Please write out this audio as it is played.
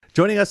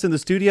Joining us in the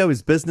studio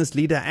is business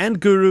leader and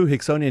guru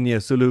Hixonia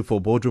Nyasulu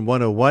for Boardroom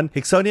 101.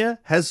 Hixonia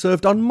has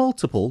served on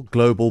multiple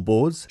global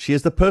boards. She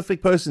is the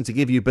perfect person to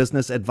give you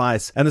business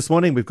advice. And this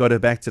morning we've got her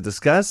back to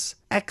discuss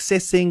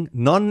accessing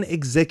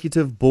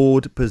non-executive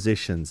board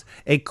positions.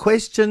 A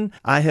question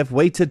I have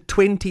waited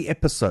 20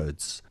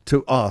 episodes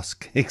to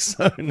ask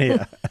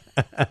Hixonia.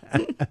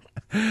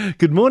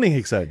 Good morning,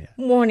 Hixonia.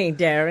 Morning,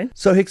 Darren.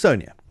 So,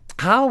 Hixonia,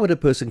 how would a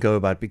person go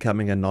about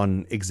becoming a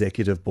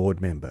non-executive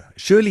board member?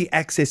 Surely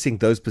accessing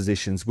those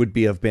positions would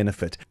be of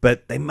benefit,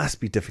 but they must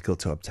be difficult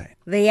to obtain.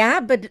 They are,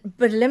 but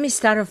let me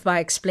start off by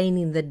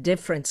explaining the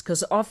difference,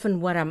 because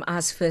often what I'm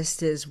asked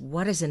first is,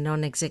 what is a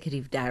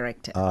non-executive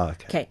director?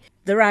 Okay.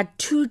 There are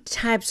two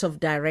types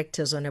of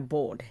directors on a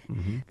board.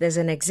 There's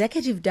an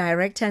executive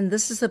director, and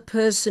this is a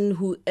person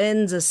who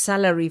earns a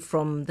salary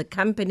from the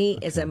company,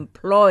 is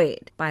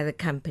employed by the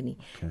company.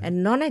 A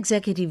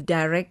non-executive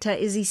director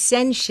is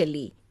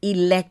essentially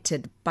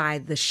elected by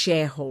the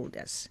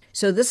shareholders.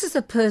 So this is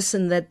a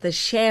person that the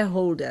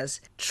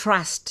shareholders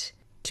trust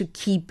to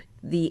keep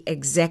the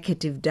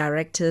executive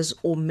directors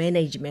or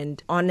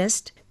management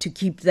honest, to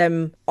keep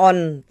them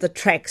on the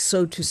track,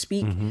 so to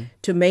speak,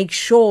 to make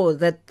sure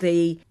that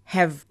they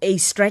have a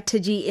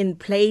strategy in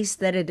place,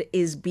 that it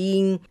is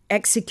being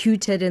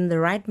executed in the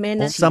right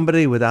manner. Or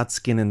somebody without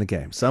skin in the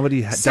game.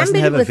 Somebody doesn't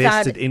have a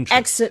vested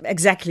interest.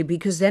 Exactly,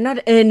 because they're not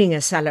earning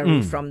a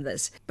salary from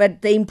this.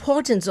 But the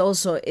importance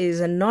also is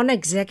a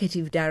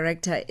non-executive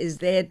director is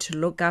there to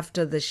look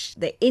after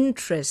the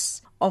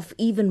interests of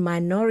even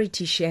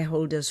minority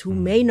shareholders who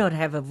may not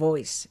have a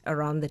voice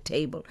around the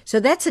table. So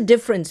that's a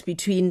difference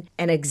between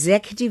an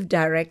executive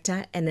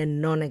director and a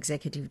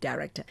non-executive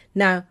director.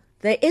 Now,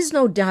 there is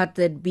no doubt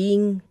that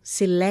being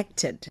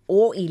selected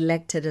or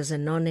elected as a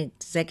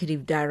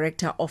non-executive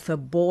director of a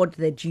board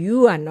that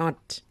you are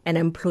not an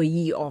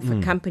employee of,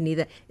 a company,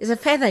 that is a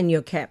feather in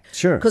your cap.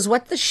 Sure. Because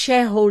what the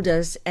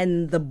shareholders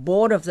and the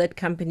board of that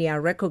company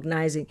are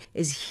recognizing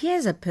is,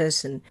 here's a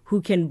person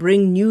who can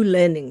bring new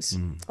learnings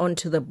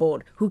onto the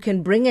board, who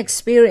can bring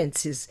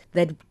experiences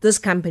that this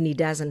company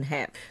doesn't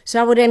have. So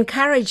I would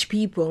encourage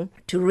people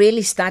to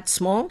really start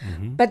small,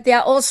 but there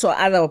are also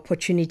other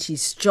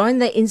opportunities. Join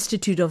the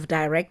Institute of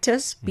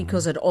Directors,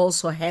 because it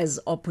also has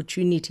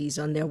opportunities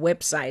on their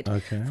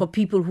website for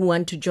people who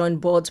want to join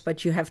boards,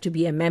 but you have to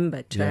be a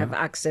member to have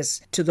access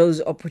to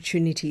those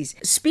opportunities.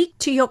 Speak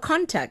to your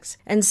contacts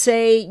and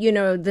say,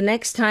 the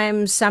next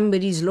time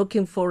somebody's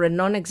looking for a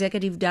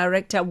non-executive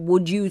director,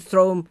 would you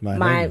throw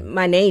my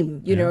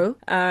name,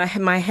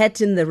 my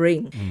hat in the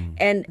ring?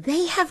 And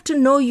they have to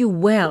know you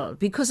well,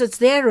 because it's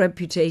their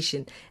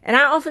reputation. And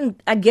I often,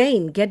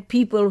 again, get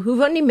people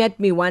who've only met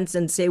me once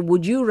and say,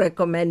 would you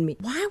recommend me?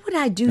 Why would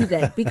I do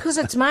that? Because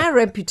it's my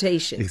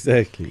reputation.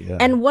 Exactly. Yeah.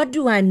 And what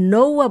do I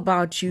know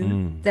about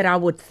you that I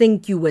would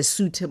think you were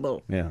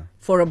suitable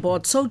for a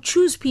board? So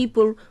choose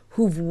people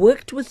who've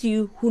worked with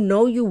you, who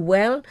know you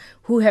well,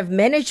 who have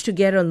managed to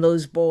get on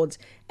those boards,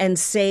 and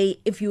say,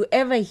 if you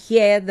ever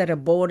hear that a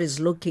board is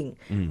looking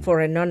for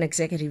a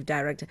non-executive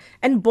director,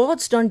 and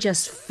boards don't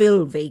just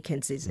fill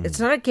vacancies. It's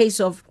not a case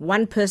of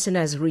one person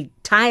has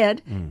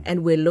retired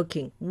and we're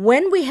looking.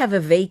 When we have a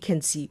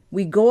vacancy,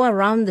 we go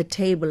around the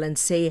table and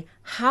say,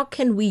 how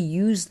can we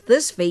use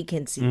this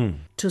vacancy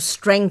to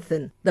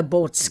strengthen the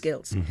board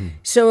skills?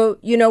 So,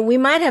 we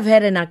might have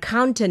had an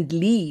accountant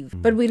leave,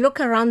 but we look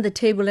around the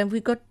table and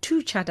we've got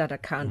 2 chartered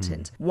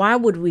accountants. Why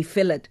would we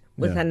fill it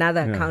with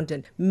another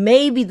accountant?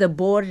 Maybe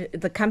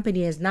the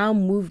company has now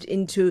moved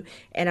into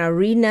an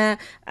arena,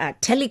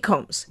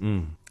 telecoms.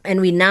 And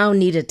we now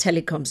need a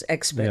telecoms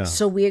expert.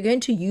 So we are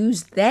going to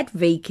use that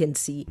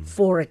vacancy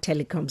for a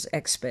telecoms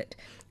expert.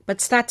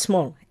 But start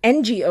small.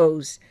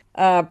 NGOs,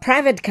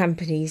 private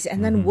companies,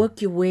 and then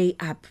work your way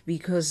up,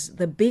 because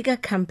the bigger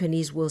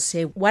companies will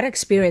say, what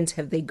experience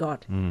have they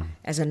got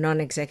as a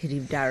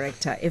non-executive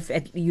director? If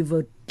you've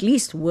at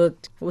least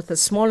worked with a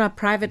smaller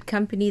private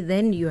company,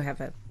 then you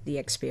have the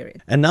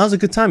experience. And now's a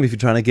good time if you're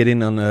trying to get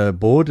in on a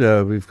board.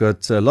 We've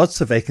got lots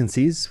of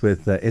vacancies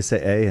with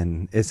SAA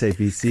and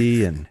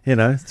SABC, and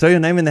throw your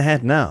name in the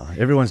hat now.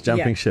 Everyone's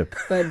jumping ship.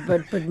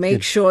 But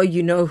make sure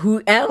you know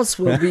who else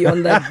will be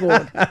on that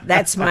board.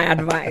 That's my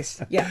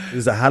advice.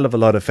 There's a hell of a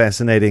lot of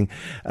fascinating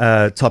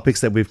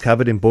topics that we've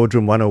covered in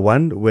Boardroom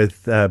 101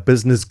 with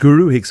business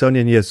guru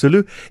Hixonia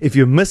Nyasulu. If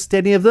you missed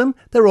any of them,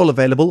 they're all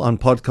available on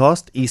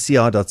podcast,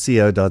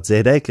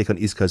 ecr.co.za. Click on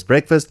East Coast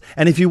Breakfast.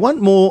 And if you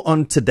want more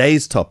on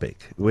today's topic,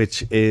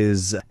 which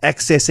is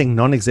accessing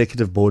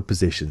non-executive board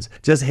positions,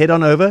 just head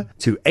on over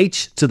to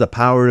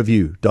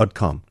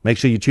htothepowerofyou.com. Make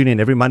sure you tune in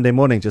every Monday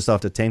morning just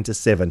after 10 to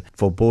 7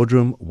 for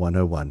Boardroom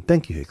 101.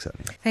 Thank you,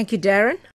 Hixonia. Thank you, Darren.